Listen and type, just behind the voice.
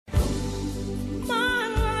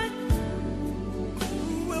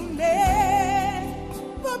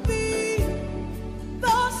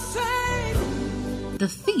The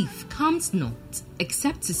thief comes not,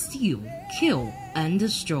 except to steal, kill, and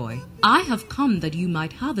destroy. I have come that you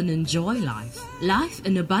might have and enjoy life, life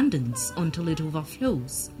in abundance until it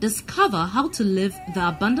overflows. Discover how to live the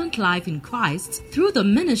abundant life in Christ through the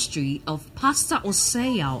ministry of Pastor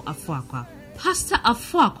Osei Afoakwa. Pastor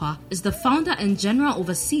Afoakwa is the founder and general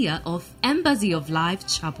overseer of Embassy of Life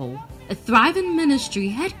Chapel, a thriving ministry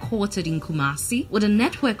headquartered in Kumasi with a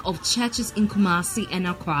network of churches in Kumasi and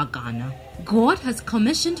Accra, Ghana. God has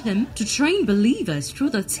commissioned him to train believers through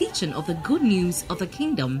the teaching of the good news of the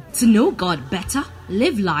kingdom to know God better,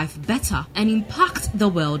 live life better, and impact the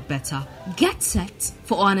world better. Get set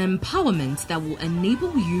for an empowerment that will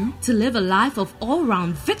enable you to live a life of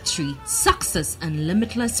all-round victory, success, and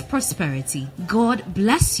limitless prosperity. God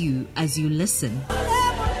bless you as you listen.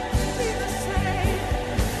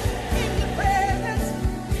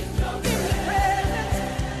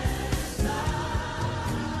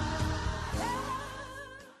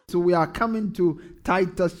 So we are coming to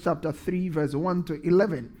Titus chapter 3 verse 1 to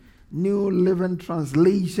 11. New Living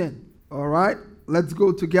Translation. All right, let's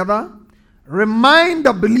go together. Remind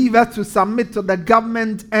the believers to submit to the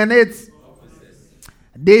government and its officers.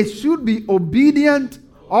 They should be obedient,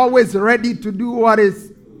 always ready to do what is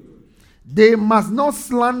good. They must not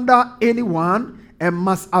slander anyone and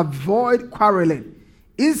must avoid quarreling.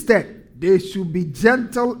 Instead, they should be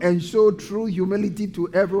gentle and show true humility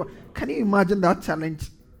to everyone. Can you imagine that challenge?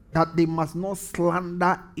 That they must not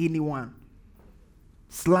slander anyone.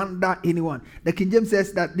 Slander anyone. The King James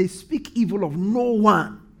says that they speak evil of no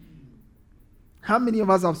one. How many of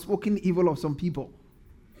us have spoken evil of some people?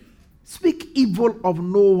 Speak evil of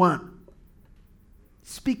no one.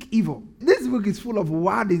 Speak evil. This book is full of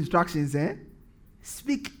word instructions,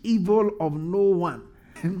 Speak evil of no one.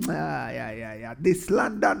 They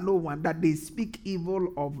slander no one. That they speak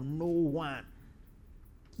evil of no one.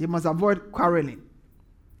 They must avoid quarreling.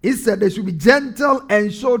 Instead, they should be gentle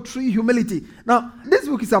and show true humility. Now, this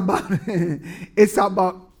book is about it's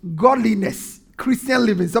about godliness, Christian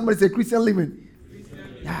living. Somebody say Christian living.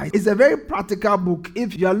 Yeah, it's a very practical book.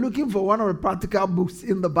 If you are looking for one of the practical books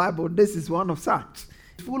in the Bible, this is one of such.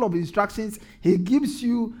 It's full of instructions. He gives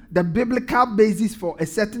you the biblical basis for a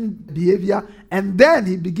certain behavior, and then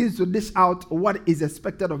he begins to dish out what is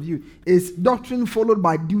expected of you. It's doctrine followed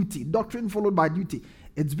by duty. Doctrine followed by duty.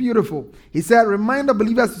 It's beautiful. He said, remind the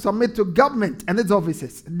believers to submit to government and its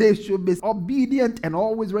officers. They should be obedient and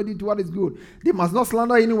always ready to what is good. They must not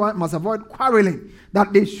slander anyone, must avoid quarreling.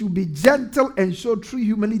 That they should be gentle and show true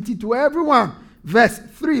humility to everyone. Verse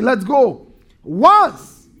 3, let's go.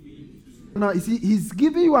 Once. Now, you see, he's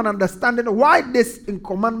giving you an understanding of why this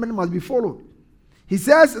commandment must be followed. He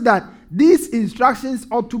says that these instructions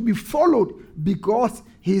ought to be followed because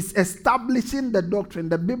he's establishing the doctrine,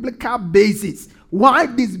 the biblical basis, why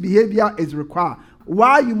this behavior is required,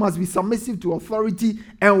 why you must be submissive to authority,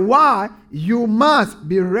 and why you must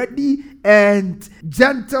be ready and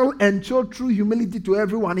gentle and show true humility to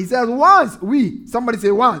everyone. He says, once we, somebody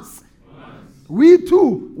say once. We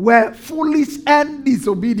too were foolish and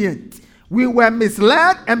disobedient. We were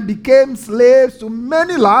misled and became slaves to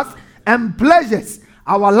many lusts and pleasures.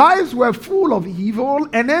 Our lives were full of evil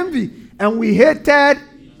and envy, and we hated.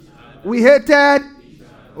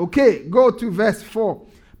 Okay, go to verse 4.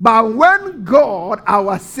 But when God,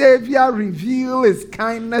 our Savior, revealed his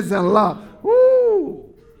kindness and love,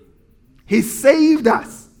 he saved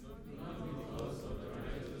us.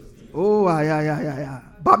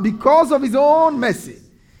 But because of his own mercy,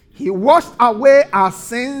 he washed away our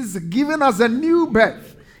sins, giving us a new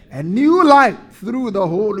birth, a new life through the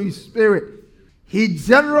Holy Spirit. He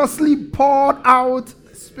generously poured out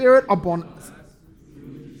Spirit upon us.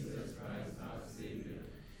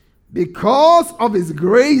 Because of his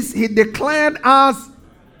grace, he declared us.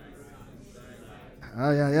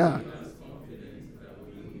 Are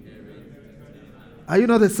you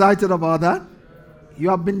not excited about that? You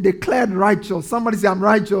have been declared righteous. Somebody say, I'm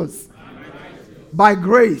righteous. By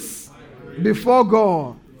grace. Before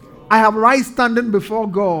God. I have right standing before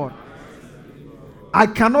God. I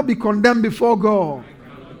cannot be condemned before God.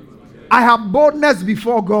 I have boldness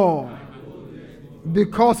before God.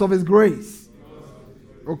 Because of his grace.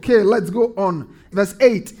 Okay, let's go on. Verse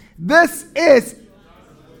 8. This is,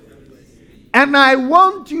 and I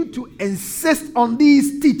want you to insist on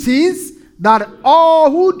these teachings, that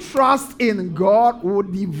all who trust in God will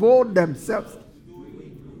devote themselves.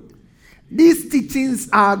 These teachings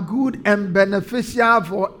are good and beneficial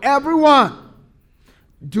for everyone.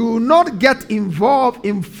 Do not get involved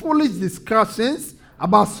in foolish discussions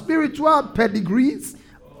about spiritual pedigrees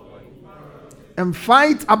and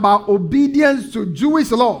fight about obedience to Jewish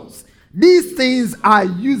laws. These things are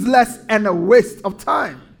useless and a waste of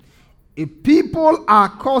time. If people are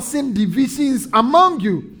causing divisions among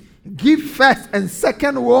you, give first and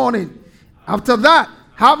second warning. After that,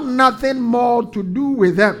 have nothing more to do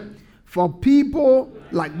with them. For people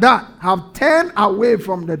like that have turned away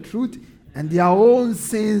from the truth, and their own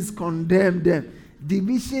sins condemn them.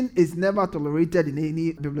 Division is never tolerated in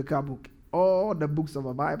any biblical book. All the books of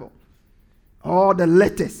the Bible, all the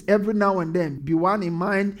letters, every now and then, be one in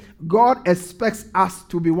mind. God expects us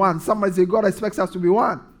to be one. Somebody say, God expects us to be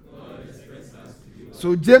one.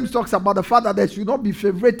 So James talks about the fact that there should not be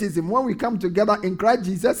favoritism. When we come together in Christ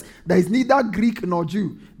Jesus, there is neither Greek nor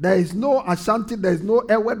Jew. There is no Ashanti, there is no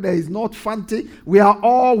Ewe, there is not Fanti. We are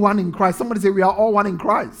all one in Christ. Somebody say, we are all one in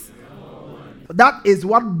Christ. That is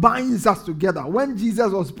what binds us together. When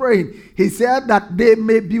Jesus was praying, he said that they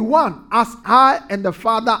may be one, as I and the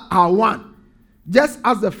Father are one. Just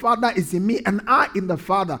as the Father is in me and I in the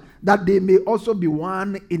Father, that they may also be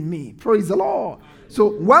one in me. Praise the Lord.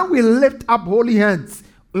 So when we lift up holy hands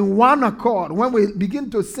in one accord, when we begin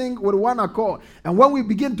to sing with one accord, and when we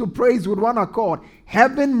begin to praise with one accord,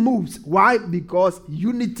 heaven moves. Why? Because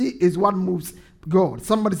unity is what moves God.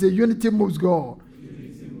 Somebody say, unity moves God.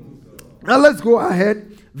 Now let's go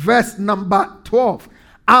ahead. Verse number 12.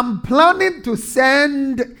 I'm planning to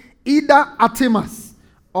send either Artemas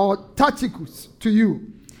or Tychicus to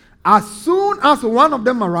you. As soon as one of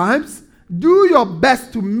them arrives, do your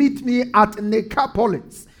best to meet me at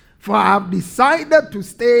Nicopolis, for I have decided to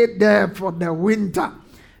stay there for the winter.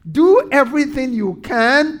 Do everything you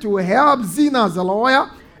can to help Zenas, the lawyer,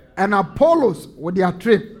 and Apollos with their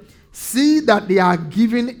trip. See that they are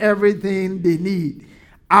given everything they need.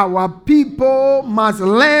 Our people must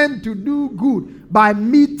learn to do good by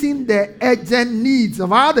meeting the urgent needs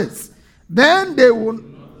of others. Then they will.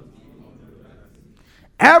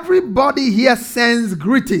 Everybody here sends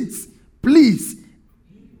greetings. Please.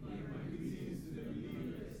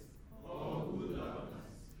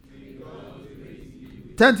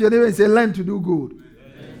 Turn to your neighbor and say, learn to do good.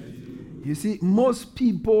 You see, most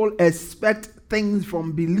people expect things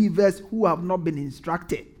from believers who have not been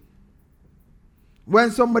instructed.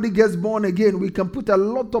 When somebody gets born again, we can put a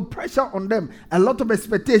lot of pressure on them, a lot of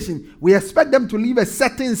expectation. We expect them to live a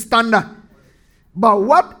certain standard. But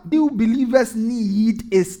what new believers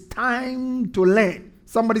need is time to learn.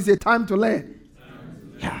 Somebody say time to learn.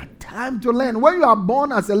 Yeah, time to learn. When you are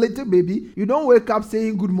born as a little baby, you don't wake up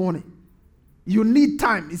saying good morning. You need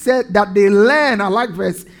time. He said that they learn. I like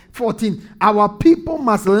verse 14. Our people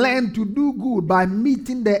must learn to do good by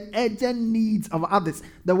meeting the urgent needs of others.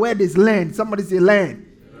 The word is learn. Somebody say learn.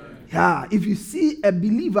 Yeah, if you see a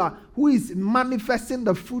believer who is manifesting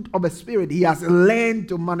the fruit of the Spirit, he has learned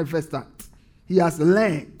to manifest that. He has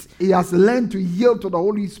learned. He has learned to yield to the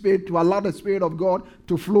Holy Spirit, to allow the Spirit of God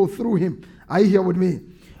to flow through him. Are you here with me?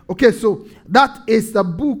 Okay, so that is the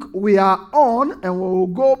book we are on, and we will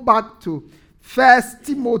go back to 1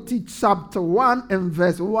 Timothy chapter 1 and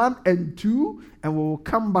verse 1 and 2, and we will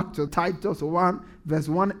come back to Titus 1 verse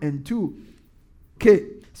 1 and 2. Okay,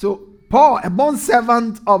 so Paul, a bond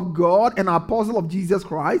servant of God and apostle of Jesus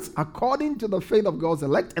Christ, according to the faith of God's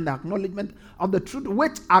elect and the acknowledgement of the truth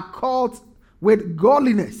which are called with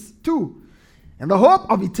godliness. 2. And the hope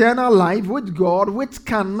of eternal life which God, which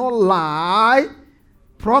cannot lie,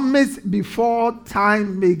 promised before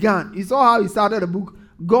time began. You saw how he started the book.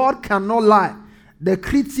 God cannot lie. The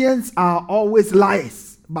Christians are always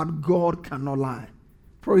liars, but God cannot lie.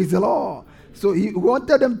 Praise the Lord. So he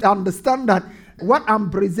wanted them to understand that what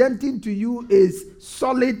I'm presenting to you is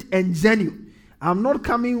solid and genuine. I'm not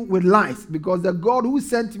coming with lies, because the God who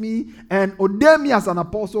sent me and ordained me as an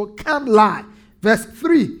apostle can't lie. Verse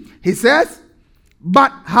 3, he says,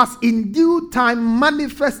 but has in due time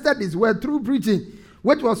manifested his word through preaching,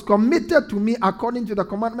 which was committed to me according to the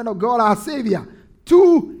commandment of God our Savior,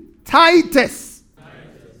 to Titus,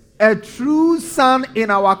 a true son in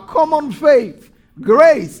our common faith.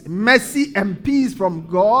 Grace, mercy, and peace from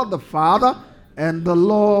God the Father and the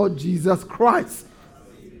Lord Jesus Christ.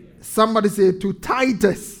 Somebody say, to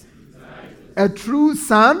Titus, a true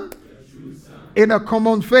son in a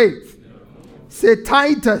common faith. Say,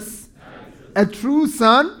 Titus, a true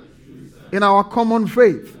son in our common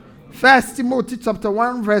faith. 1 Timothy chapter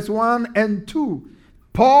 1 verse 1 and 2.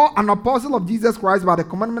 Paul, an apostle of Jesus Christ by the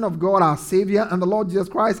commandment of God our Savior and the Lord Jesus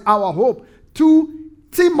Christ our hope. To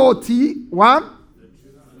Timothy 1.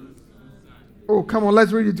 Oh, come on,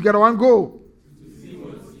 let's read it together. One go.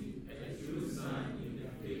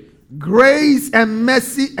 Grace and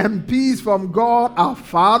mercy and peace from God our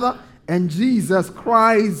Father and Jesus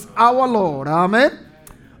Christ our Lord. Amen.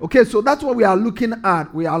 Okay, so that's what we are looking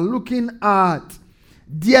at. We are looking at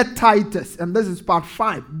Dear Titus, and this is part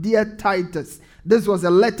 5, Dear Titus. This was a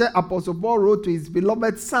letter Apostle Paul wrote to his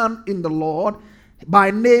beloved son in the Lord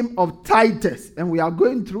by name of Titus. And we are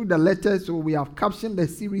going through the letter, so we have captioned the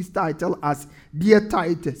series title as Dear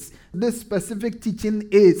Titus. This specific teaching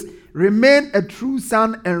is, remain a true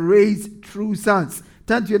son and raise true sons.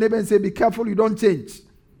 Turn to your neighbor and say, be careful you don't change.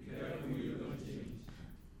 Be careful you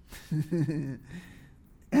don't change.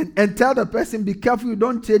 and tell the person, be careful you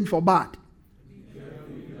don't change for bad.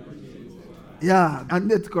 Yeah, and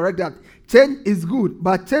let's correct that. Change is good,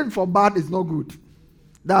 but change for bad is not good.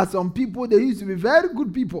 There are some people, they used to be very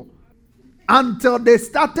good people until they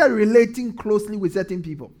started relating closely with certain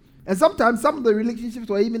people. And sometimes some of the relationships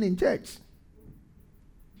were even in church.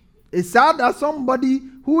 It's sad that somebody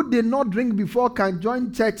who did not drink before can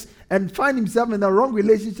join church and find himself in the wrong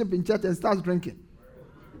relationship in church and starts drinking.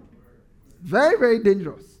 Very, very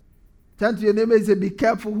dangerous. Turn to your neighbor and say, be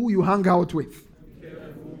careful who you hang out with.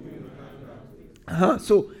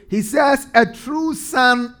 So he says, a true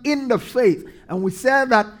son in the faith. And we said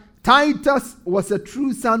that Titus was a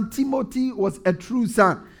true son. Timothy was a true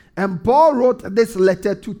son. And Paul wrote this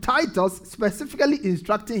letter to Titus, specifically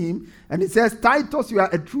instructing him. And he says, Titus, you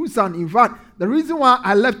are a true son. In fact, the reason why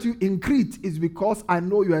I left you in Crete is because I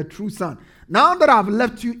know you are a true son. Now that I've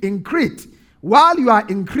left you in Crete, while you are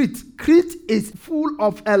in Crete, Crete is full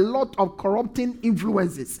of a lot of corrupting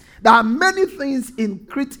influences. There are many things in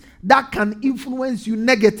Crete that can influence you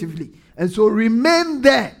negatively. And so remain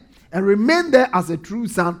there. And remain there as a true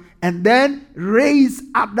son. And then raise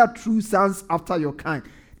other true sons after your kind.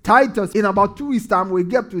 Titus, in about 2 weeks' time, we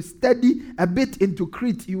get to study a bit into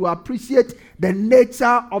Crete. You appreciate the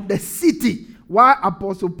nature of the city. Why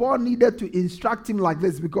Apostle Paul needed to instruct him like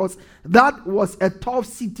this, because that was a tough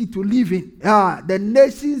city to live in. The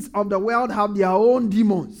nations of the world have their own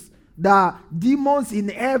demons. There are demons in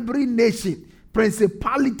every nation,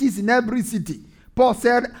 principalities in every city. Paul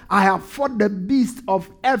said, I have fought the beast of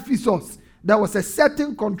Ephesus. There was a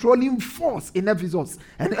certain controlling force in Ephesus.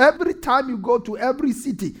 And every time you go to every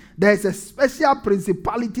city, there is a special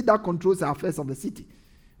principality that controls the affairs of the city.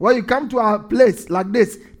 When you come to a place like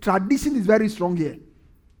this, tradition is very strong here.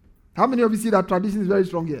 How many of you see that tradition is very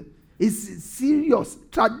strong here? It's serious.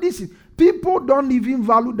 Tradition. People don't even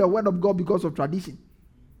value the word of God because of tradition.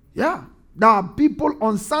 Yeah. There are people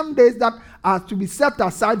on Sundays that are to be set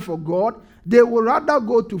aside for God. They will rather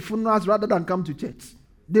go to funerals rather than come to church.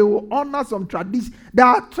 They will honor some tradition. There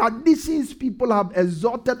are traditions people have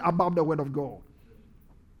exalted above the word of God.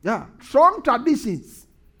 Yeah. Strong traditions.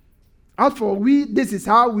 As for we, this is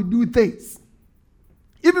how we do things.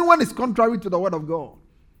 Even when it's contrary to the word of God.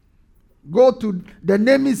 Go to the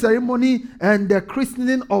naming ceremony and the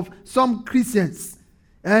christening of some Christians.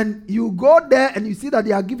 And you go there and you see that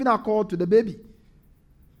they are giving alcohol to the baby.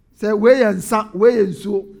 Say, way and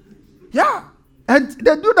so. Yeah. And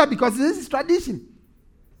they do that because this is tradition.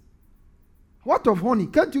 What of honey?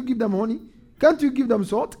 Can't you give them honey? Can't you give them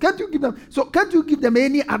salt? Can't you give them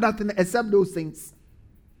any other thing except those things?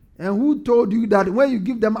 And who told you that when you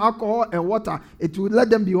give them alcohol and water, it will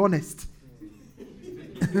let them be honest?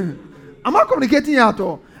 Am I communicating here at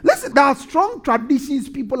all? Listen, there are strong traditions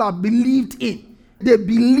people have believed in. They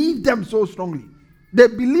believe them so strongly. They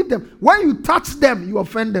believe them. When you touch them, you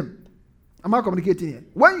offend them. Am I communicating here?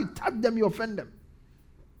 When you touch them, you offend them.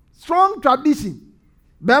 Strong tradition.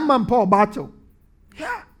 Berman Paul battle.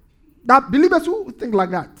 Yeah. That believers who think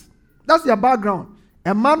like that. That's their background.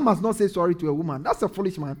 A man must not say sorry to a woman. That's a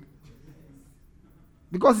foolish man.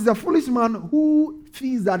 Because he's a foolish man who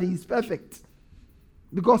feels that he is perfect.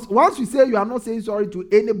 Because once you say you are not saying sorry to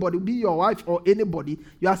anybody, be your wife or anybody,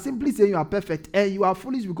 you are simply saying you are perfect. And you are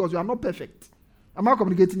foolish because you are not perfect. Am I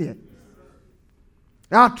communicating here?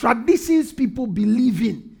 There are traditions people believe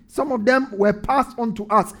in. Some of them were passed on to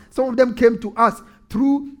us. Some of them came to us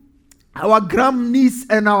through our grandniece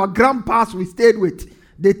and our grandpas we stayed with.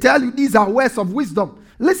 They tell you these are words of wisdom.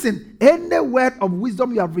 Listen, any word of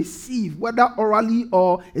wisdom you have received, whether orally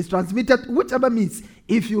or is transmitted, whichever means,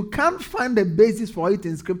 if you can't find a basis for it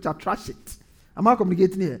in scripture, trash it. Am I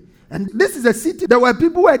communicating here? And this is a city. There were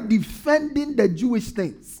people who were defending the Jewish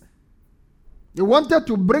things. They wanted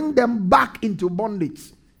to bring them back into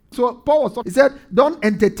bondage. So Paul was talking. He said, don't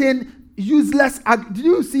entertain useless arguments. Did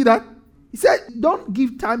you see that? He said, don't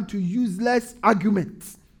give time to useless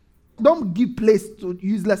arguments. Don't give place to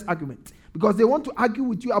useless arguments. Because they want to argue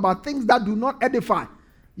with you about things that do not edify.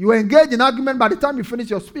 You engage in argument, by the time you finish,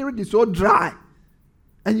 your spirit is so dry.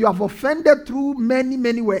 And you have offended through many,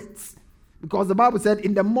 many words. Because the Bible said,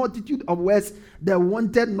 in the multitude of words, they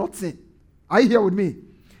wanted not sin. Are you here with me?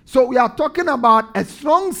 So we are talking about a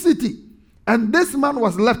strong city. And this man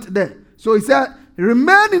was left there. So he said,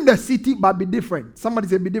 remain in the city, but be different. Somebody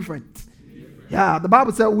say, be different. Yeah, the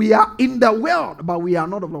Bible says we are in the world, but we are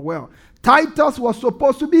not of the world. Titus was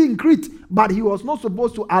supposed to be in Crete, but he was not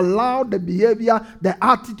supposed to allow the behavior, the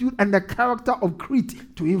attitude, and the character of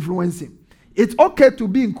Crete to influence him. It's okay to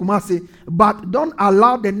be in Kumasi, but don't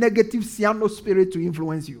allow the negative Siano spirit to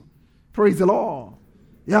influence you. Praise the Lord.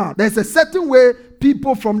 Yeah, there's a certain way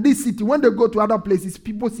people from this city, when they go to other places,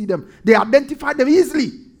 people see them. They identify them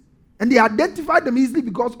easily. And they identify them easily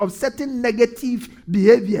because of certain negative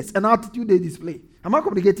behaviors and attitude they display. Am I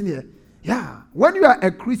communicating here? Yeah. When you are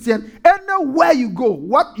a Christian, anywhere you go,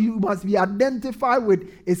 what you must be identified with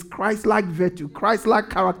is Christ-like virtue, Christ-like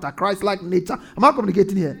character, Christ-like nature. Am I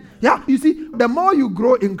communicating here? Yeah. You see, the more you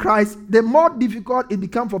grow in Christ, the more difficult it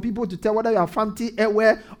becomes for people to tell whether you are Fanti,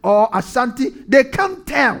 Ewe, or Ashanti. They can't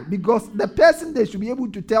tell because the person they should be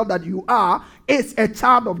able to tell that you are is a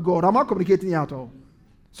child of God. Am I communicating here at all?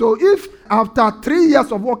 So if after 3 years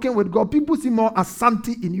of walking with God, people see more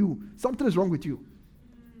Ashanti in you, something is wrong with you.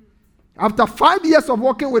 After 5 years of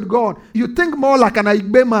walking with God, you think more like an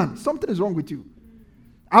Igbe man. Something is wrong with you.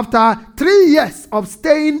 After 3 years of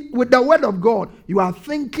staying with the word of God, you are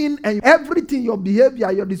thinking and everything, your behavior,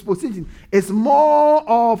 your disposition is more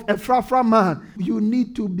of a frafra man. You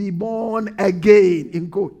need to be born again, in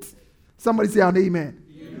quotes. Somebody say an amen.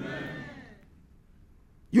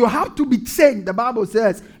 You have to be changed. The Bible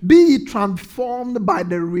says, be ye transformed by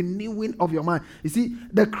the renewing of your mind. You see,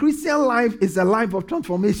 the Christian life is a life of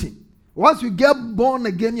transformation. Once you get born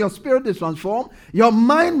again, your spirit is transformed. Your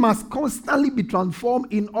mind must constantly be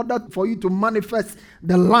transformed in order for you to manifest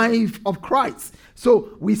the life of Christ.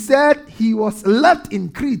 So we said he was left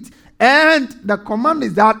in Crete. And the command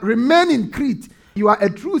is that remain in Crete. You are a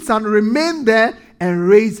true son, remain there and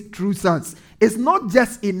raise true sons. It's not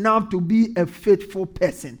just enough to be a faithful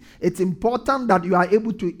person. It's important that you are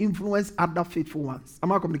able to influence other faithful ones.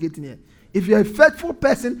 Am I communicating here? If you're a faithful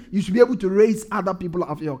person, you should be able to raise other people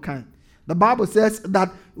of your kind. The Bible says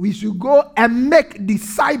that we should go and make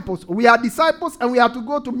disciples. We are disciples and we are to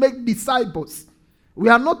go to make disciples. We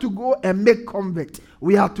are not to go and make converts.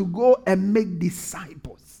 We are to go and make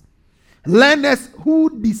disciples. Learners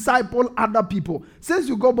who disciple other people. Since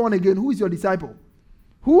you got born again, who is your disciple?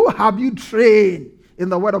 Who have you trained in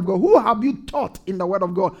the word of God? Who have you taught in the word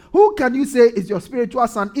of God? Who can you say is your spiritual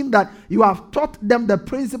son in that you have taught them the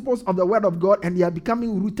principles of the word of God and they are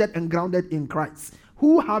becoming rooted and grounded in Christ?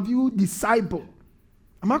 Who have you discipled?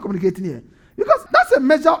 Am I communicating here? Because that's a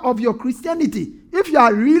measure of your Christianity. If you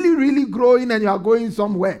are really, really growing and you are going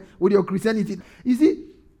somewhere with your Christianity, you see,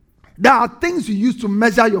 there are things you use to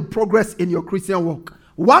measure your progress in your Christian walk.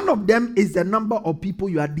 One of them is the number of people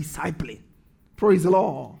you are discipling. Praise the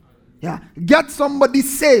Lord. Yeah. Get somebody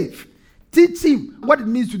saved. Teach him what it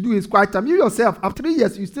means to do his quiet time. You yourself, after 3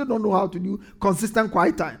 years, you still don't know how to do consistent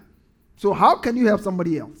quiet time. So how can you help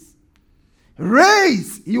somebody else?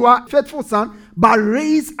 Raise, you are faithful son, but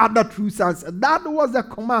raise other true sons. That was the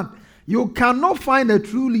command. You cannot find a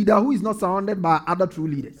true leader who is not surrounded by other true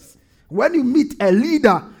leaders. When you meet a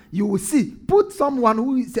leader, you will see, put someone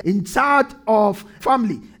who is in charge of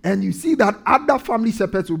family, and you see that other family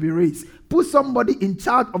shepherds will be raised. Put somebody in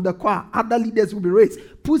charge of the choir, other leaders will be raised.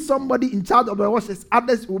 Put somebody in charge of the worship,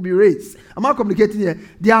 others will be raised. Am I communicating here?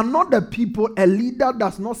 They are not the people. A leader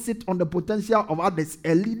does not sit on the potential of others.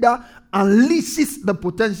 A leader unleashes the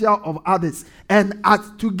potential of others. And as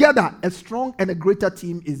together, a strong and a greater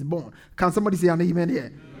team is born. Can somebody say an amen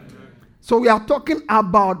here? Amen. So we are talking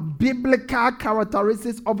about biblical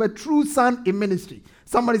characteristics of a true son in ministry.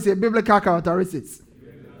 Somebody say biblical characteristics.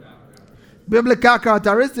 Biblical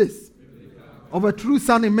characteristics of a true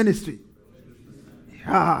son in ministry.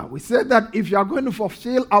 Yeah, we said that if you are going to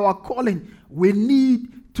fulfill our calling, we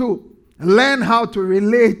need to learn how to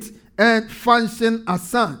relate and function as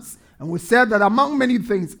sons. And we said that among many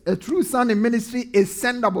things, a true son in ministry is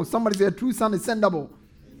sendable. Somebody say a true son is sendable.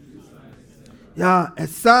 Yeah, a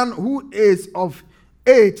son who is of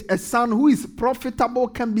age, a son who is profitable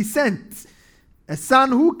can be sent. A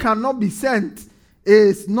son who cannot be sent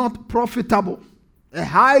is not profitable. A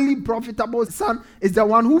highly profitable son is the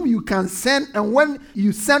one whom you can send, and when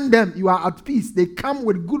you send them, you are at peace. They come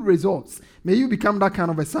with good results. May you become that kind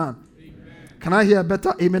of a son. Amen. Can I hear a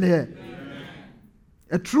better amen here? Amen.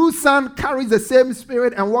 A true son carries the same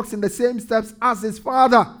spirit and walks in the same steps as his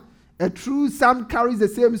father. A true son carries the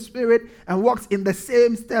same spirit and walks in the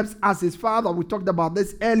same steps as his father. We talked about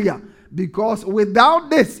this earlier. Because without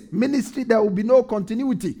this ministry, there will be no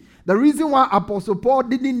continuity. The reason why Apostle Paul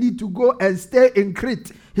didn't need to go and stay in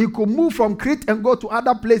Crete, he could move from Crete and go to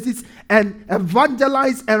other places and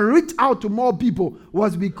evangelize and reach out to more people,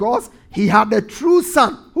 was because he had a true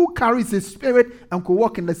son who carries his spirit and could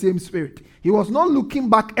walk in the same spirit. He was not looking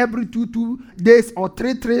back every two days or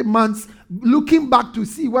three months, looking back to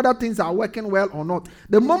see whether things are working well or not.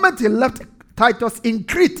 The moment he left Titus in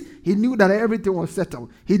Crete, he knew that everything was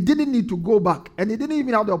settled. He didn't need to go back, and he didn't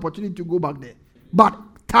even have the opportunity to go back there. But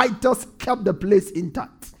Titus kept the place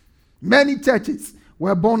intact. Many churches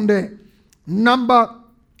were born there. Number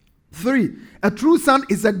 3, a true son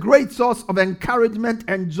is a great source of encouragement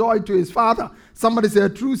and joy to his father. Somebody say, a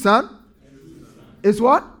true son is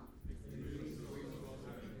what?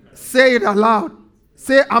 Say it aloud.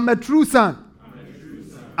 Say, I'm a true son.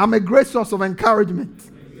 I'm a great source of encouragement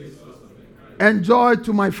and joy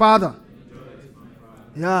to my father.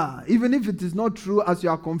 Yeah, even if it is not true as you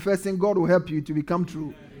are confessing, God will help you to become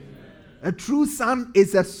true. A true son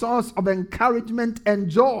is a source of encouragement and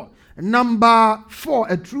joy. Number 4,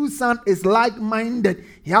 a true son is like-minded.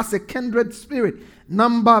 He has a kindred spirit.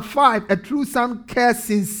 Number 5, a true son cares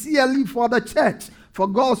sincerely for the church, for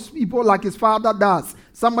God's people like his father does.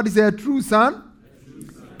 Somebody say, a true son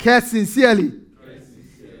cares sincerely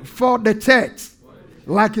for the church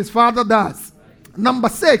like his father does. Number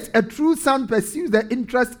 6, a true son pursues the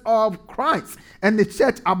interest of Christ and the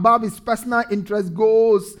church above his personal interest,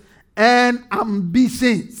 goals, and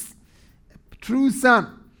ambitions. True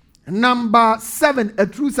son. Number 7, a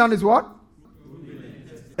true son is what?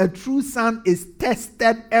 A true son is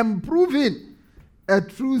tested and proven. A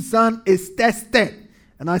true son is tested.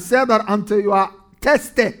 And I said that until you are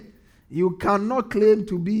tested, you cannot claim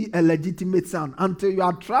to be a legitimate son until you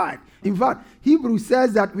are tried. In fact, Hebrews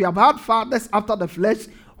says that we have had fathers after the flesh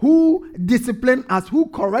who disciplined us, who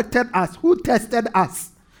corrected us, who tested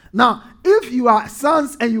us. Now, if you are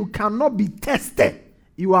sons and you cannot be tested,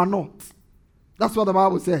 you are not. That's what the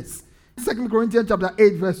Bible says. 2 Corinthians chapter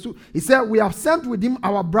 8 verse 2. He said, we have sent with him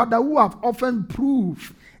our brother who have often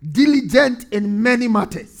proved diligent in many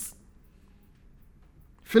matters.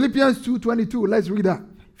 Philippians 2:22. Let's read that.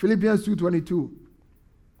 Philippians 2:22.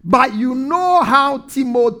 But you know how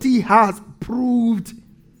Timothy has proved.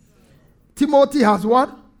 Timothy has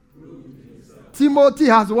what? Timothy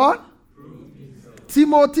has what?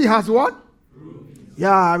 Timothy has what?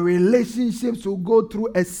 Yeah, relationships will go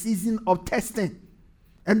through a season of testing.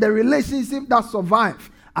 And the relationship that survive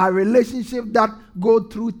are relationships that go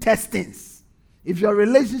through testings. If your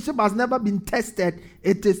relationship has never been tested,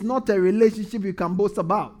 it is not a relationship you can boast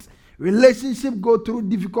about. Relationships go through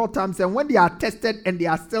difficult times, and when they are tested and they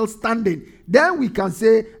are still standing, then we can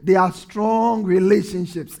say they are strong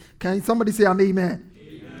relationships. Can somebody say an amen?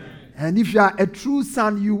 Amen. And if you are a true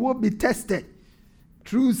son, you will be tested.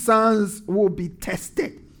 True sons will be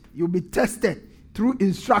tested. You'll be tested through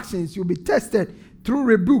instructions. You'll be tested through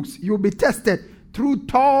rebukes. You'll be tested through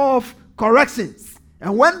tough corrections.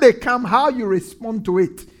 And when they come, how you respond to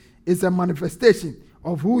it is a manifestation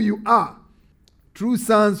of who you are. True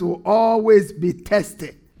sons will always be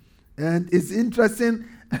tested. And it's interesting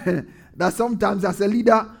that sometimes as a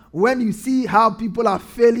leader, when you see how people are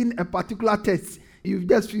failing a particular test, you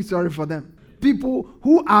just feel sorry for them. People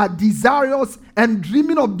who are desirous and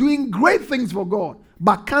dreaming of doing great things for God,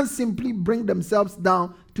 but can't simply bring themselves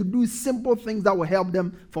down to do simple things that will help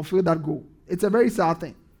them fulfill that goal. It's a very sad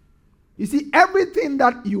thing. You see, everything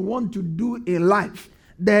that you want to do in life,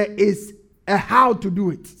 there is a how to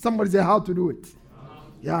do it. Somebody say how to do it.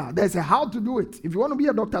 Yeah, there's a how to do it. If you want to be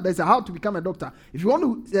a doctor, there's a how to become a doctor. If you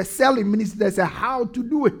want to sell in ministry, there's a how to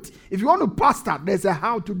do it. If you want to pastor, there's a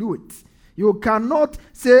how to do it. You cannot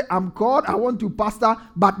say, I'm called, I want to pastor,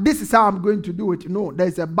 but this is how I'm going to do it. No,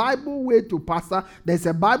 there's a Bible way to pastor. There's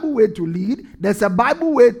a Bible way to lead. There's a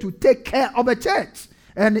Bible way to take care of a church.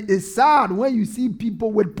 And it's sad when you see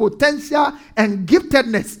people with potential and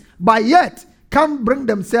giftedness, but yet can't bring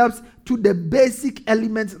themselves to the basic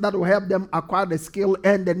elements that will help them acquire the skill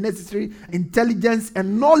and the necessary intelligence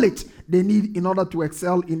and knowledge they need in order to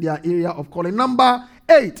excel in their area of calling. Number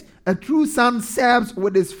 8, a true son serves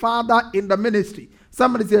with his father in the ministry.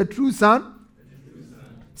 Somebody say a true son. A true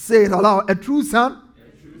son. Say it aloud. A true son,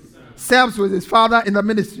 serves with his father in the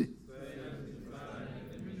ministry.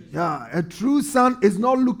 Yeah, a true son is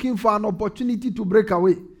not looking for an opportunity to break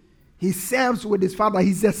away. He serves with his father.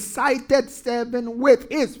 He's a sighted servant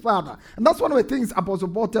with his father. And that's one of the things Apostle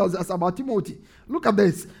Paul tells us about Timothy. Look at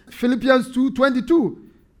this. Philippians 2:22.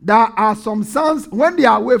 There are some sons, when they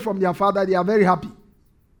are away from their father, they are very happy.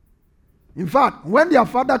 In fact, when their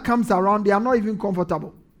father comes around, they are not even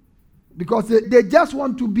comfortable. Because they just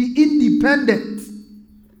want to be independent.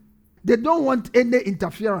 They don't want any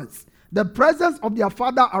interference. The presence of their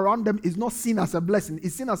father around them is not seen as a blessing.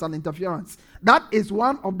 It's seen as an interference. That is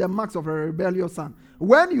one of the marks of a rebellious son.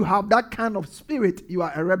 When you have that kind of spirit, you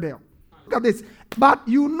are a rebel. Look at this. But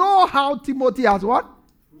you know how Timothy has what?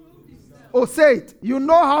 Say it. You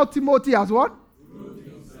know how Timothy has what?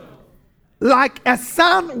 Like a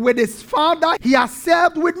son with his father, he has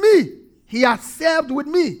served with me. He has served with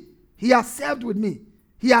me. He has served with me.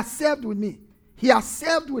 He has served with me. He has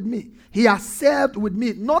served with me. He has served with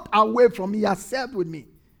me. Not away from me. He has served with me.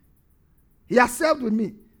 He has served with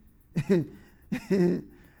me.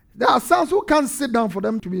 There are sons who can't sit down for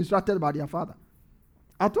them to be instructed by their father.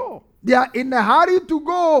 At all. They are in a hurry to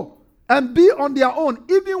go and be on their own.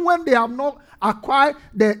 Even when they have not acquired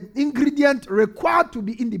the ingredient required to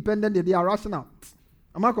be independent, they are rational.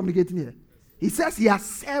 Am I communicating here? He says he has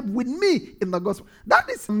served with me in the gospel. That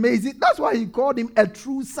is amazing. That's why he called him a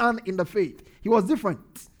true son in the faith. He was different.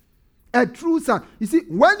 A true son. You see,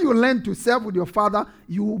 when you learn to serve with your father,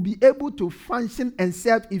 you will be able to function and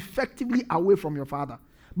serve effectively away from your father.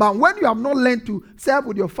 But when you have not learned to serve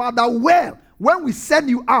with your father well, when we send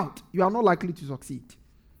you out, you are not likely to succeed.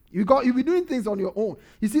 You'll be doing things on your own.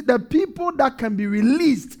 You see, the people that can be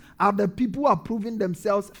released are the people who are proving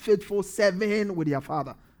themselves faithful serving with their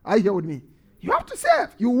father. Are you here with me? You have to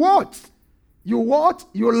serve. You watch. You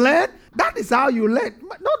learn. That is how you learn.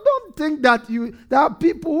 Don't think that there are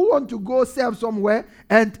people who want to go serve somewhere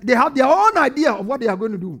and they have their own idea of what they are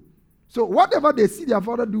going to do. So whatever they see their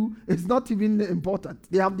father do is not even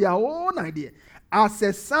important. They have their own idea. As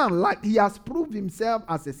a son, like he has proved himself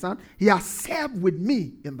as a son, he has served with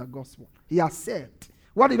me in the gospel. He has served.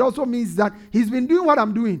 What it also means is that he's been doing what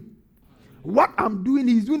I'm doing. What I'm doing,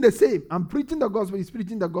 he's doing the same. I'm preaching the gospel, he's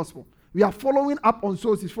preaching the gospel. We are following up on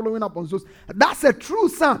souls, he's following up on souls. That's a true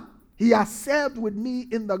son. He has served with me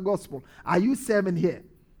in the gospel. Are you serving here?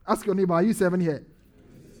 Ask your neighbor, are you serving here?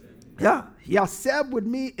 Yeah, he has served with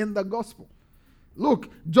me in the gospel. Look,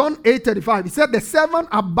 John 8:35. He said, the servant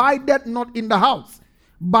abideth not in the house,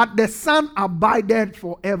 but the son abideth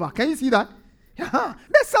forever. Can you see that? Yeah.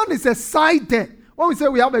 The son is excited. When we say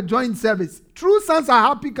we have a joint service, true sons are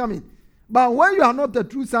happy coming. But when you are not a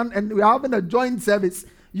true son and we are having a joint service,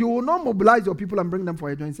 you will not mobilize your people and bring them for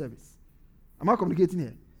a joint service. Am I communicating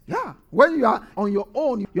here? Yeah. When you are on your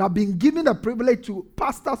own, you have been given the privilege to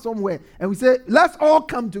pastor somewhere. And we say, let's all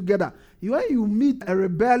come together. When you meet a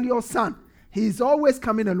rebellious son, he's always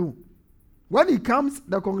coming alone. When he comes,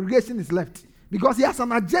 the congregation is left. Because he has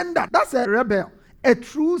an agenda. That's a rebel. A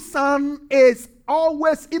true son is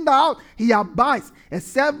always in the house. He abides. A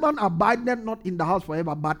servant abideth not in the house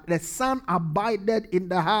forever, but the son abideth in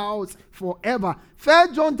the house forever.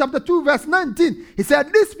 1 John chapter 2 verse 19. He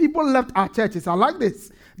said, these people left our churches. I like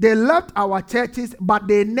this. They left our churches, but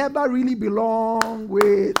they never really belong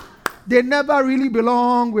with.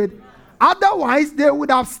 Otherwise, they would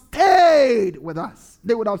have stayed with us.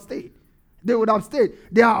 They would have stayed.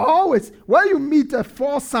 They are always, when you meet a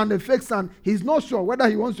false son, a fake son, he's not sure whether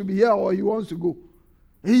he wants to be here or he wants to go.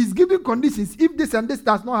 He's giving conditions. If this and this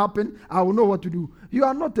does not happen, I will know what to do. You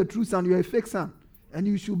are not a true son. You are a fake son. And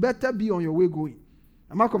you should better be on your way going.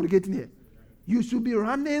 Am I communicating here? You should be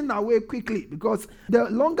running away quickly, because the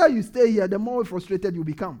longer you stay here, the more frustrated you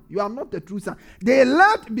become. You are not a true son. They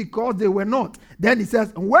left because they were not. Then he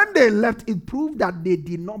says, when they left, it proved that they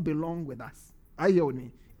did not belong with us. Are you with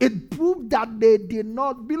me? It proved that they did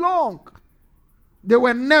not belong. They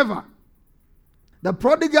were never. The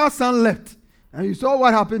prodigal son left, and you saw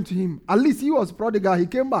what happened to him. At least he was prodigal, he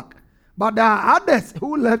came back. But there are others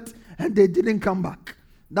who left and they didn't come back.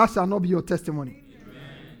 That shall not be your testimony.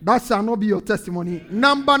 That shall not be your testimony.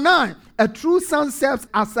 Number 9, a true son serves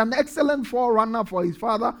as an excellent forerunner for his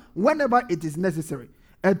father whenever it is necessary.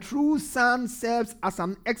 A true son serves as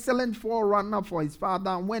an excellent forerunner for his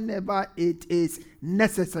father whenever it is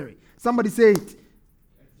necessary. Somebody say it.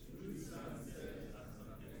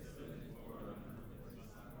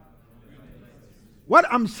 What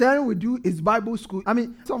I'm sharing with you is Bible school.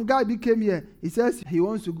 Some guy came here. He says he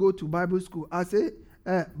wants to go to Bible school. I say,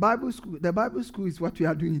 Bible school. The Bible school is what we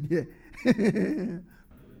are doing here.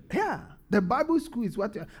 Yeah, the Bible school is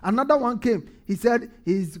what. Another one came. He said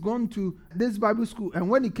he's gone to this Bible school, and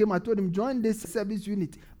when he came, I told him join this service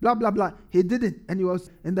unit. Blah blah blah. He didn't, and he was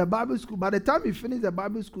in the Bible school. By the time he finished the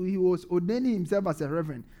Bible school, he was ordaining himself as a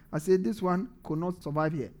reverend. I said this one could not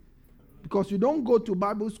survive here, because you don't go to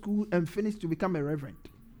Bible school and finish to become a reverend.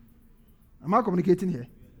 Am I communicating here?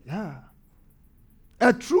 Yeah.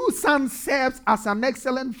 A true son serves as an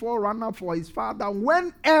excellent forerunner for his father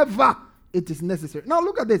whenever it is necessary. Now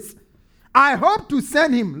look at this. I hope to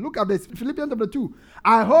send him. Look at this. Philippians chapter 2.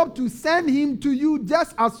 I hope to send him to you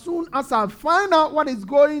just as soon as I find out what is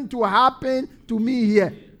going to happen to me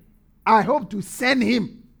here. I hope to send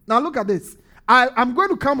him. Now look at this. I'm going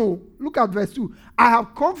to come home. Look at verse 2. I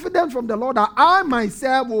have confidence from the Lord that I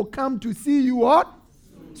myself will come to see you what?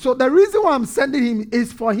 So the reason why I'm sending him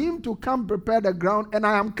is for him to come prepare the ground, and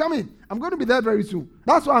I am coming. I'm going to be there very soon.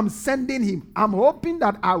 That's why I'm sending him. I'm hoping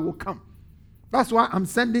that I will come. That's why I'm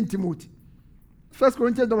sending Timothy. 1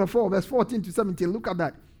 Corinthians chapter 4, verse 14 to 17. Look at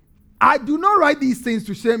that. I do not write these things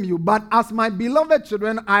to shame you, but as my beloved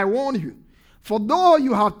children, I warn you. For though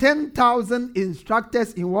you have 10,000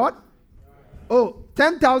 instructors in what?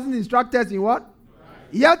 10,000 instructors in what?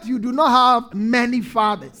 Yet you do not have many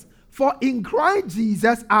fathers. For in Christ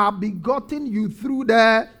Jesus I have begotten you through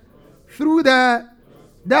the.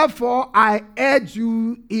 Therefore I urge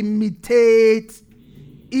you, imitate.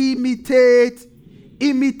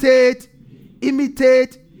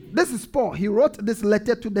 This is Paul. He wrote this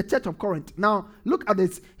letter to the church of Corinth. Now look at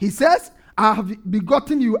this. He says, I have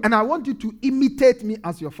begotten you and I want you to imitate me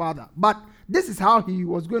as your father. But this is how he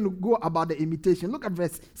was going to go about the imitation. Look at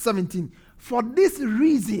verse 17. For this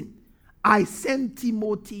reason, I sent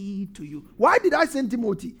Timothy to you. Why did I send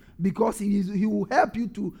Timothy? Because he will help you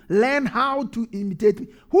to learn how to imitate me.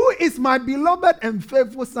 Who is my beloved and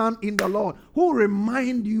faithful son in the Lord, who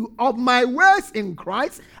remind you of my words in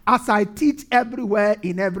Christ as I teach everywhere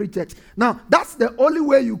in every church. Now, that's the only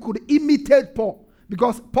way you could imitate Paul.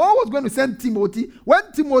 Because Paul was going to send Timothy.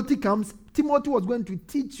 When Timothy comes, Timothy was going to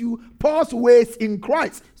teach you Paul's ways in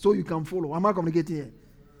Christ so you can follow. Am I communicating here?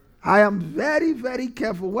 I am very, very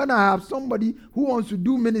careful when I have somebody who wants to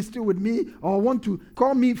do ministry with me or want to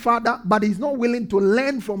call me father, but he's not willing to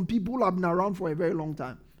learn from people who have been around for a very long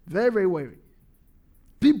time. Very, very wary.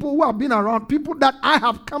 People who have been around, people that I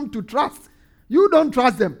have come to trust. You don't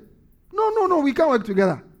trust them. No, we can't work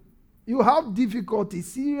together. You have difficulty,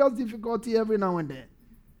 serious difficulty every now and then.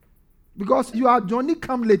 Because you are Johnny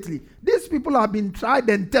come lately. These people have been tried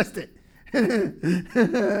and tested.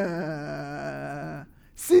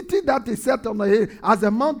 City that is set on the hill as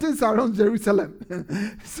a mountain surrounds Jerusalem.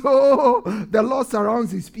 So the Lord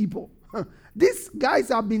surrounds his people. These guys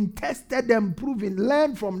have been tested and proven.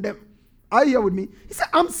 Learn from them. Are you here with me? He said,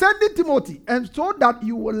 I'm sending Timothy, and so that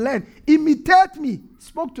you will learn. Imitate me.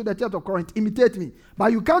 Spoke to the church of Corinth. Imitate me.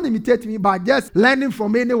 But you can't imitate me by just learning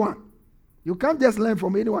from anyone. You can't just learn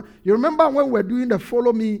from anyone. You remember when we were doing the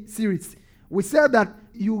Follow Me series, we said that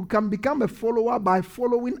you can become a follower by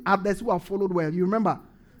following others who have followed well. You remember?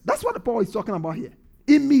 That's what Paul is talking about here.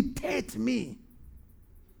 Imitate me.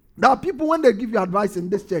 There are people, when they give you advice in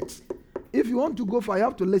this church, if you want to go far, you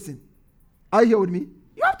have to listen. Are you here with me?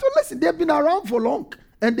 You have to listen. They've been around for long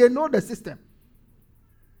and they know the system.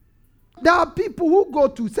 There are people who go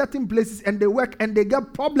to certain places and they work and they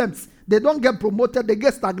get problems. They don't get promoted. They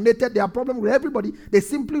get stagnated. They have problems with everybody. They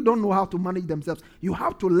simply don't know how to manage themselves. You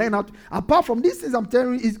have to learn how to. Apart from these things I'm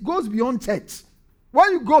telling you, it goes beyond church.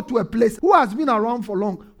 When you go to a place who has been around for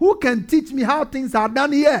long, who can teach me how things are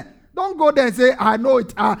done here? Don't go there and say, I know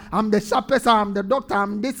it. I'm the sharpest. I'm the doctor.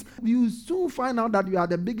 I'm this. You soon find out that you are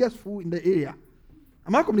the biggest fool in the area.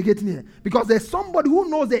 Am I communicating here? Because there's somebody who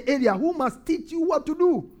knows the area who must teach you what to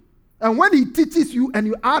do. And when he teaches you and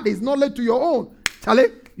you add his knowledge to your own, Charlie,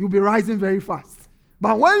 you'll be rising very fast.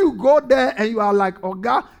 But when you go there and you are like, oh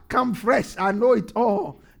God, come fresh, I know it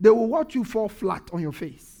all, they will watch you fall flat on your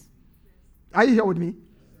face. Are you here with me?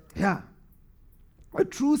 Yeah. A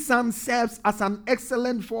true son serves as an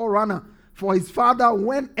excellent forerunner for his father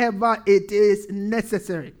whenever it is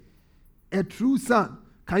necessary. A true son.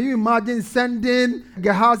 Can you imagine sending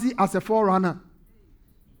Gehazi as a forerunner?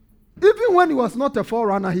 Even when he was not a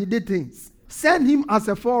forerunner, he did things. Send him as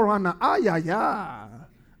a forerunner.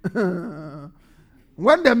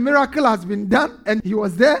 When the miracle has been done and he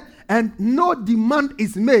was there and no demand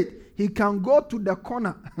is made, he can go to the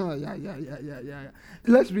corner.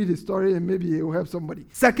 Let's read the story and maybe it will help somebody.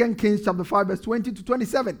 2 Kings chapter 5 verse 20 to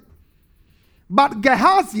 27. But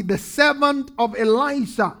Gehazi, the servant of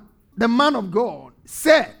Elisha, the man of God,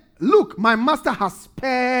 said, look, my master has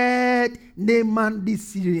spared Naaman the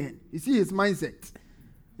Syrian. You see his mindset.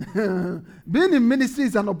 Being in ministry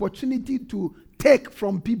is an opportunity to take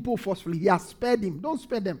from people forcefully. He has spared him. Don't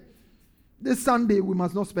spare them. This Sunday, we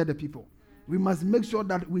must not spare the people. We must make sure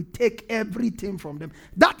that we take everything from them.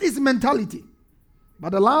 That is mentality.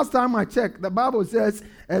 But the last time I checked, the Bible says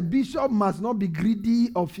a bishop must not be greedy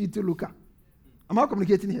or filthy lucre. Am I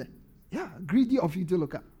communicating here? Yeah, greedy or filthy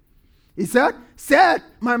lucre. He said,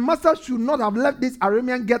 my master should not have let this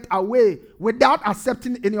Aramean get away without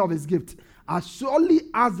accepting any of his gifts. As surely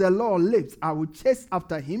as the Lord lives, I will chase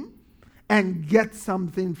after him and get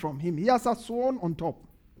something from him. He has a sworn on top.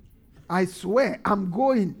 I swear, I'm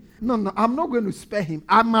going. No, I'm not going to spare him.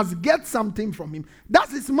 I must get something from him.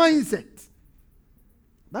 That's his mindset.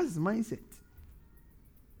 That's his mindset.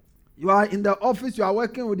 You are in the office, you are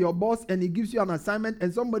working with your boss, and he gives you an assignment,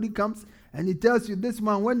 and somebody comes and he tells you, this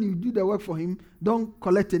man, when you do the work for him, don't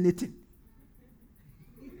collect anything.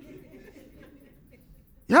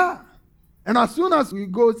 Yeah. And as soon as he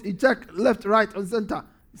goes, he check left, right, and center.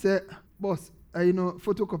 He say, boss,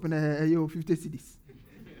 photocopy 50 CDs.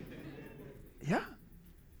 Yeah.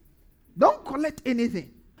 Don't collect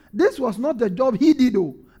anything. This was not the job he did,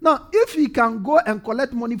 though. Now, if he can go and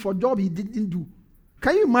collect money for a job he didn't do,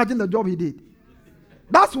 can you imagine the job he did?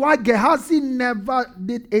 That's why Gehazi never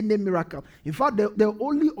did any miracle. In fact, the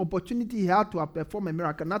only opportunity he had to perform a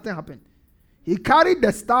miracle, nothing happened. He carried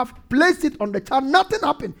the staff, placed it on the child, nothing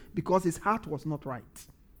happened because his heart was not right.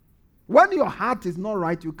 When your heart is not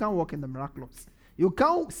right, you can't walk in the miraculous. You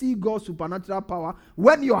can't see God's supernatural power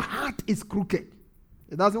when your heart is crooked.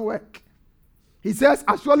 It doesn't work. He says,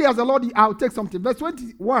 as surely as the Lord, I'll take something. Verse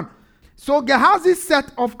 21. So Gehazi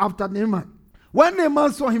set off after Naaman. When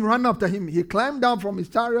Naaman saw him run after him, he climbed down from his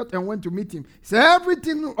chariot and went to meet him. He said,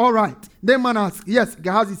 everything all right? Naaman asked, yes.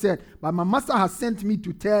 Gehazi said, but my master has sent me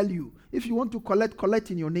to tell you, if you want to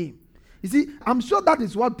collect in your name. You see, I'm sure that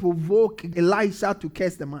is what provoked Elisha to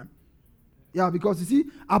curse the man. Yeah, because you see,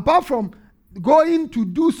 apart from going to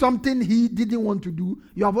do something he didn't want to do,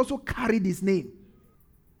 you have also carried his name.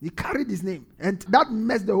 He carried his name. And that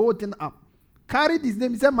messed the whole thing up. Carried his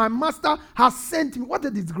name. He said, my master has sent me. What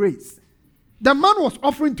a disgrace. The man was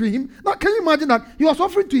offering to him. Now, can you imagine that? He was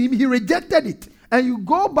offering to him. He rejected it. And you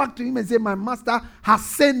go back to him and say, my master has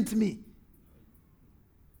sent me.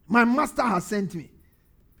 My master has sent me.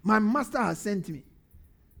 My master has sent me.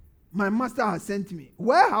 My master has sent me.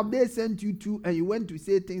 Where have they sent you to and you went to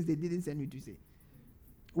say things they didn't send you to say?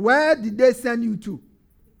 Where did they send you to?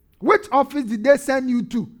 Which office did they send you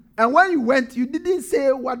to? And when you went, you didn't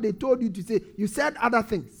say what they told you to say. You said other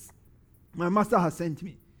things. My master has sent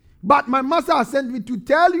me. But my master has sent me to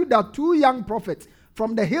tell you that 2 young prophets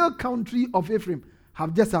from the hill country of Ephraim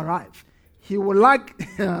have just arrived. He would like...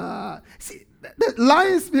 see, the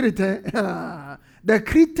lying spirit, the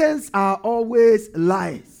Cretans are always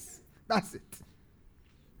lies. That's it.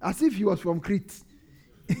 As if he was from Crete.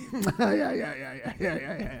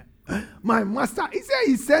 Yeah. My master, he said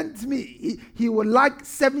he sent me. He would like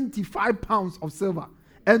 75 pounds of silver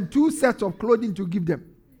and 2 sets of clothing to give them.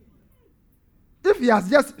 If he has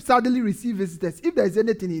just suddenly received visitors, if there is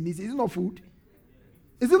anything he needs, is it not food?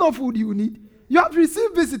 Is it not food you need? You have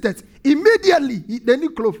received visitors. Immediately, they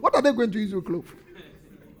need clothes. What are they going to use with clothes?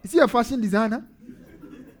 Is he a fashion designer?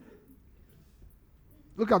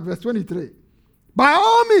 Look at verse 23. By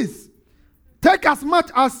all means, take as much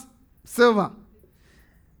as silver.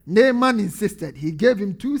 Naaman insisted. He gave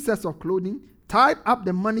him 2 sets of clothing, tied up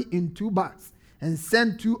the money in 2 bags, and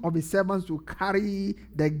sent 2 of his servants to carry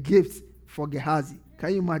the gifts for Gehazi.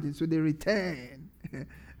 Can you imagine? So they return.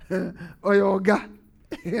 Oh, your God.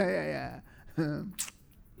 Yeah.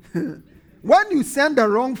 When you send the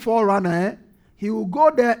wrong forerunner, he will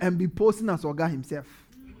go there and be posing as Oga himself.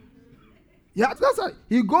 Yeah, that's right.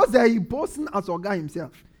 He goes there, he posing as Oga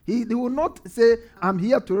himself. He will not say, I'm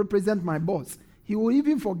here to represent my boss. He will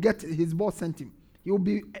even forget his boss sent him. He will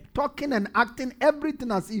be talking and acting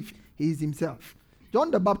everything as if he is himself.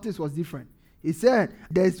 John the Baptist was different. He said,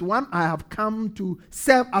 there's one I have come to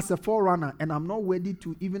serve as a forerunner, and I'm not ready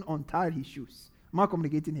to even untie his shoes. Am I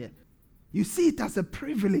communicating here? You see it as a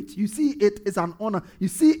privilege. You see it as an honor. You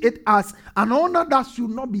see it as an honor that should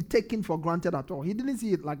not be taken for granted at all. He didn't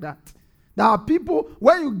see it like that. There are people,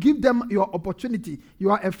 when you give them your opportunity,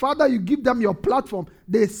 you are a father, you give them your platform,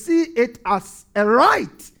 they see it as a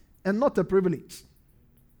right and not a privilege.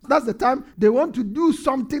 That's the time they want to do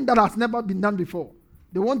something that has never been done before.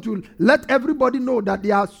 They want to let everybody know that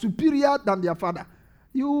they are superior than their father.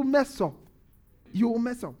 You will mess up. You will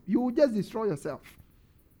mess up. You will just destroy yourself.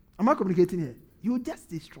 Am I communicating here? You will just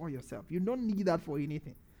destroy yourself. You don't need that for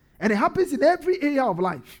anything. And it happens in every area of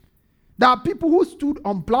life. There are people who stood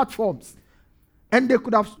on platforms and they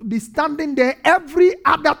could have been standing there every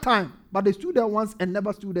other time, but they stood there once and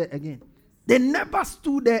never stood there again. They never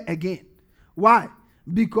stood there again. Why?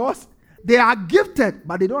 Because they are gifted,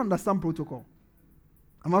 but they don't understand protocol.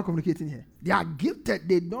 Am I communicating here? They are gifted,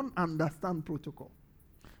 they don't understand protocol.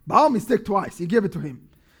 By mistake twice, he gave it to him.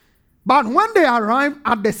 But when they arrived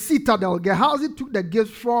at the citadel, Gehazi took the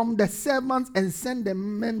gifts from the servants and sent the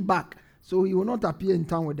men back, so he will not appear in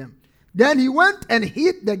town with them. Then he went and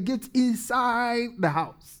hid the gifts inside the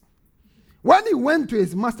house. When he went to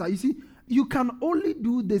his master, you see, you can only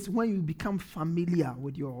do this when you become familiar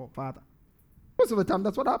with your father. Most of the time,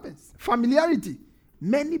 that's what happens. Familiarity.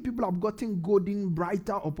 Many people have gotten golden,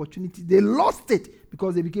 brighter opportunities. They lost it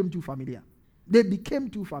because they became too familiar. They became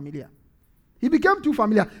too familiar. He became too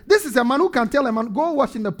familiar. This is a man who can tell a man, go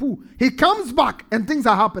wash in the pool. He comes back and things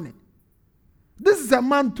are happening. This is a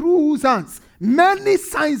man through whose hands many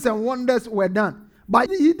signs and wonders were done. But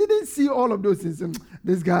he didn't see all of those things.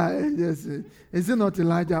 This guy, yes, is it not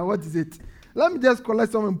Elijah? What is it? Let me just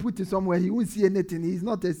collect some and put it somewhere. He won't see anything. He's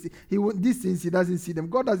not these things, he doesn't see them.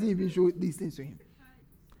 God doesn't even show these things to him.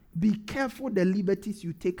 Be careful the liberties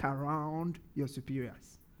you take around your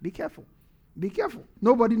superiors. Be careful. Be careful.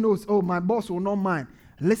 Nobody knows, oh, my boss will not mind.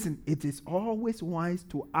 Listen, it is always wise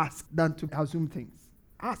to ask than to assume things.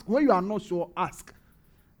 Ask. When you are not sure, ask.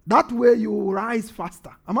 That way you will rise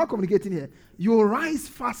faster. Am I communicating here? You will rise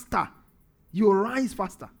faster. You will rise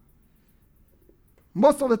faster.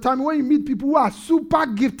 Most of the time when you meet people who are super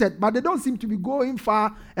gifted, but they don't seem to be going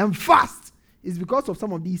far and fast, it's because of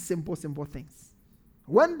some of these simple things.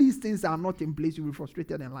 When these things are not in place, you'll be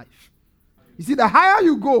frustrated in life. You see, the higher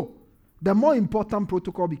you go, the more important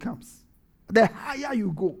protocol becomes. The higher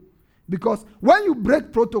you go. Because when you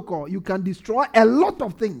break protocol, you can destroy a lot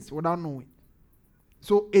of things without knowing.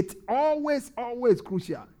 So it's always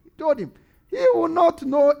crucial. He told him, he will not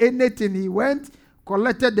know anything. He went,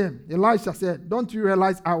 collected them. Elisha said, don't you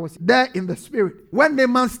realize I was there in the spirit? When the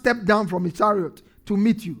man stepped down from his chariot to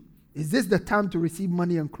meet you, is this the time to receive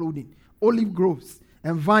money and clothing, olive groves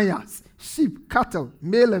and vineyards, sheep, cattle,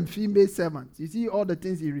 male and female servants? You see all the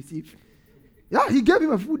things he received. Yeah, he gave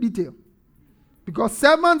him a full detail. Because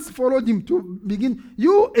servants followed him to begin.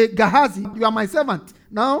 You, Gehazi, you are my servant.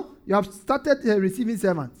 Now, you have started receiving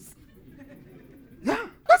servants. Yeah,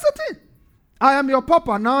 that's the thing. I am your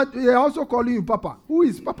papa. Now, they are also calling you papa. Who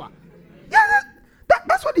is papa? Yeah,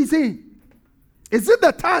 that's what he's saying. Is it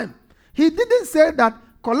the time? He didn't say that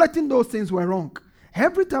collecting those things were wrong.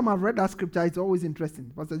 Every time I've read that scripture, it's always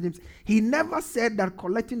interesting. Pastor James, he never said that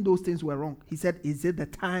collecting those things were wrong. He said, is it the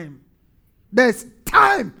time? There's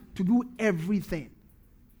time to do everything.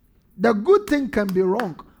 The good thing can be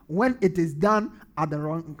wrong when it is done at the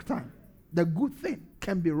wrong time. The good thing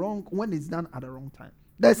can be wrong when it's done at the wrong time.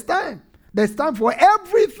 There's time. There's time for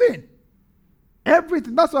everything.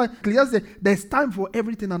 Everything. That's why Ecclesiastes says there's time for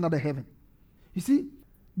everything under the heaven. You see,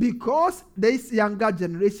 because this younger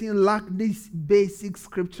generation lack this basic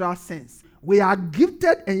scriptural sense, we are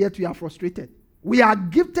gifted and yet we are frustrated. We are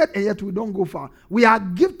gifted and yet we don't go far. We are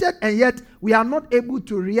gifted and yet we are not able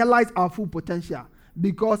to realize our full potential.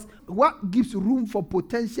 Because what gives room for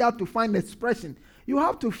potential to find expression? You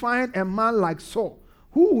have to find a man like Saul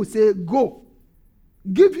who will say, go.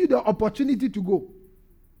 Give you the opportunity to go.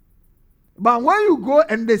 But when you go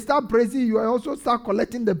and they start praising you, also start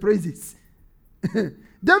collecting the praises.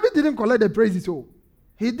 David didn't collect the praises. Oh,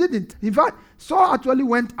 he didn't. In fact, Saul actually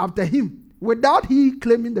went after him without he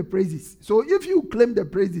claiming the praises. So if you claim the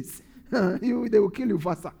praises, they will kill you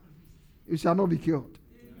faster. You shall not be killed.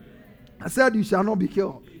 Amen. I said you shall not be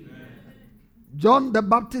killed. Amen. John the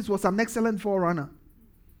Baptist was an excellent forerunner.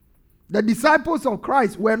 The disciples of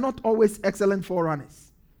Christ were not always excellent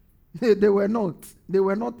forerunners. They were not. There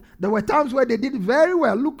were times where they did very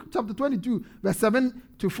well. Luke chapter 22, verse 7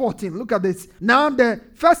 to 14. Look at this. Now the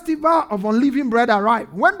festival of unleavened bread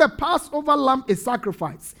arrived. When the Passover lamb is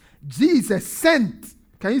sacrificed, Jesus sent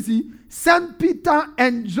Peter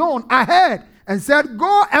and John ahead and said,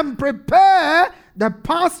 go and prepare the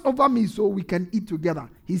Passover meal so we can eat together.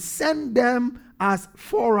 He sent them as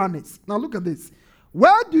forerunners. Now look at this.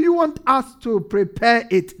 Where do you want us to prepare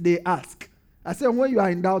it? They ask. I said, when you are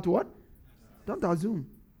in doubt, what? Don't assume.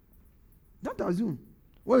 Don't assume.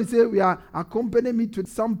 When you say we are accompanying me to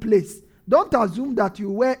some place, don't assume that you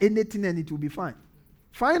wear anything and it will be fine.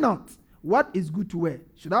 Find out. What is good to wear?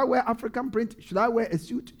 Should I wear African print? Should I wear a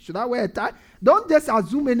suit? Should I wear a tie? Don't just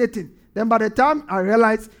assume anything. Then by the time I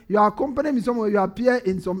realize you are accompanying me somewhere, you appear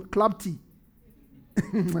in some club tea.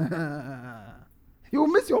 You will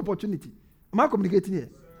miss your opportunity. Am I communicating here?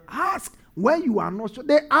 Ask when you are not sure.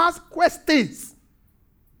 They ask questions.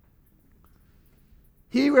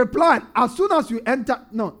 He replied, as soon as you enter.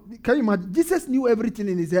 No, can you imagine? Jesus knew everything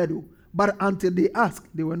in his head, but until they asked,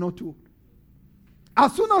 they were not told.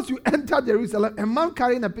 As soon as you enter Jerusalem, a man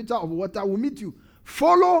carrying a pitcher of water will meet you.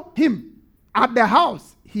 Follow him. At the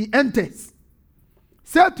house he enters,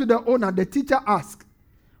 said to the owner, the teacher asked,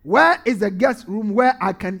 where is the guest room where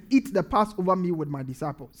I can eat the Passover meal with my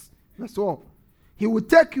disciples? Verse 12. He will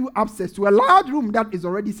take you upstairs to a large room that is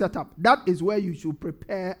already set up. That is where you should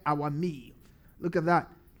prepare our meal. Look at that.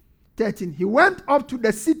 13. He went up to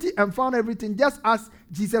the city and found everything just as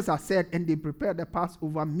Jesus had said, and they prepared the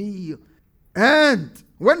Passover meal. And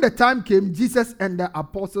when the time came, Jesus and the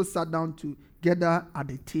apostles sat down together at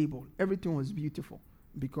the table. Everything was beautiful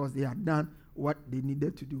because they had done what they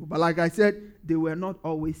needed to do. But like I said, they were not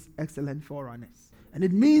always excellent forerunners. And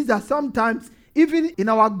it means that sometimes, even in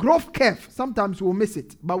our growth curve, sometimes we'll miss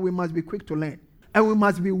it. But we must be quick to learn. And we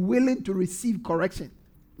must be willing to receive correction.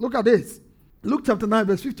 Look at this. Luke chapter 9,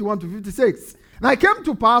 verse 51 to 56. Now it came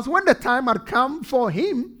to pass, when the time had come for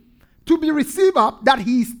him to be received up, that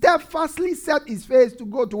he steadfastly set his face to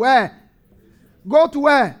go to where? Go to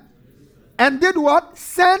where? And did what?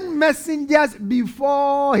 Send messengers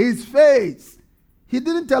before his face. He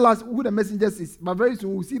didn't tell us who the messengers is, but very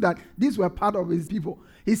soon we'll see that these were part of his people.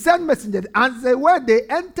 He sent messengers, and they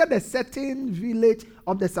entered a certain village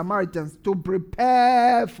of the Samaritans to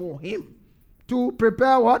prepare for him. To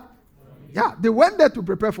prepare what? Yeah, they went there to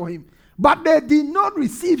prepare for him. But they did not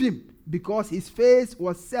receive him because his face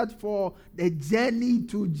was set for the journey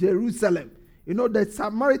to Jerusalem. You know, the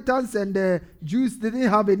Samaritans and the Jews didn't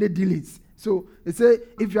have any dealings. So they say,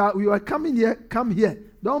 if you are coming here, come here.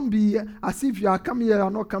 Don't be as if you are coming here or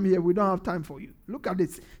not come here. We don't have time for you. Look at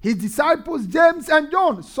this. His disciples, James and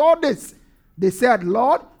John, saw this. They said,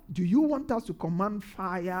 Lord, do you want us to command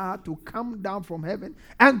fire to come down from heaven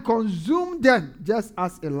and consume them just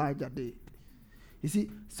as Elijah did? You see,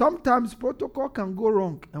 sometimes protocol can go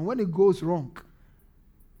wrong. And when it goes wrong,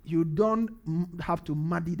 you don't have to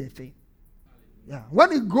muddy the thing. Yeah.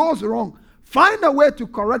 When it goes wrong, find a way to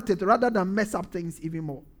correct it rather than mess up things even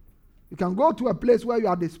more. You can go to a place where you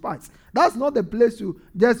are despised. That's not the place to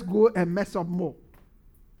just go and mess up more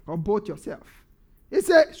or both yourself. He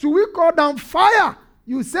said, should we call down fire?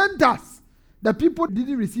 You sent us. The people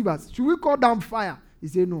didn't receive us. Should we call down fire? He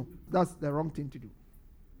said, no, that's the wrong thing to do.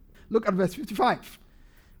 Look at verse 55.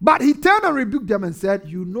 But he turned and rebuked them and said,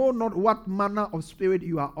 you know not what manner of spirit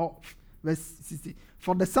you are of. Verse 60.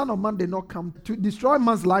 For the Son of Man did not come to destroy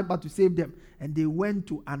man's life, but to save them. And they went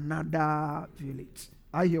to another village.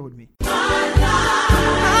 Are you here with me?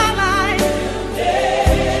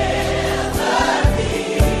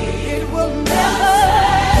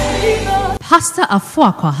 Pastor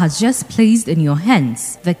Afoakwa has just placed in your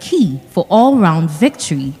hands the key for all-round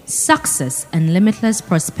victory, success, and limitless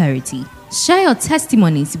prosperity. Share your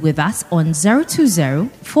testimonies with us on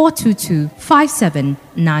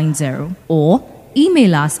 020-422-5790 or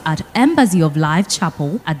email us at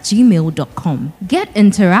embassyoflifechapel@gmail.com. Get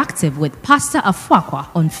interactive with Pastor Afoakwa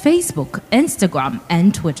on Facebook, Instagram,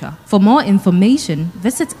 and Twitter. For more information,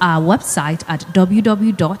 visit our website at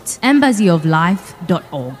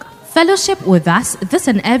www.embassyoflife.org. Fellowship with us this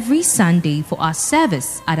and every Sunday for our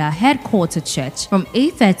service at our headquarters church from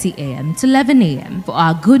 8:30 a.m. to 11 a.m. for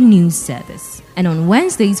our Good News service. And on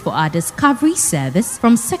Wednesdays for our Discovery service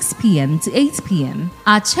from 6 p.m. to 8 p.m.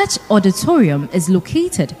 Our church auditorium is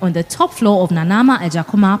located on the top floor of Nanama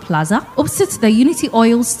Ejakoma Plaza, opposite the Unity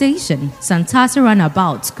Oil Station, Santata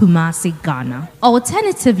Runabout, Kumasi, Ghana.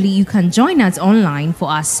 Alternatively, you can join us online for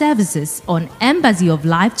our services on Embassy of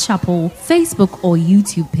Life Chapel, Facebook or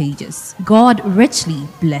YouTube pages. God richly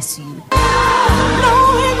bless you.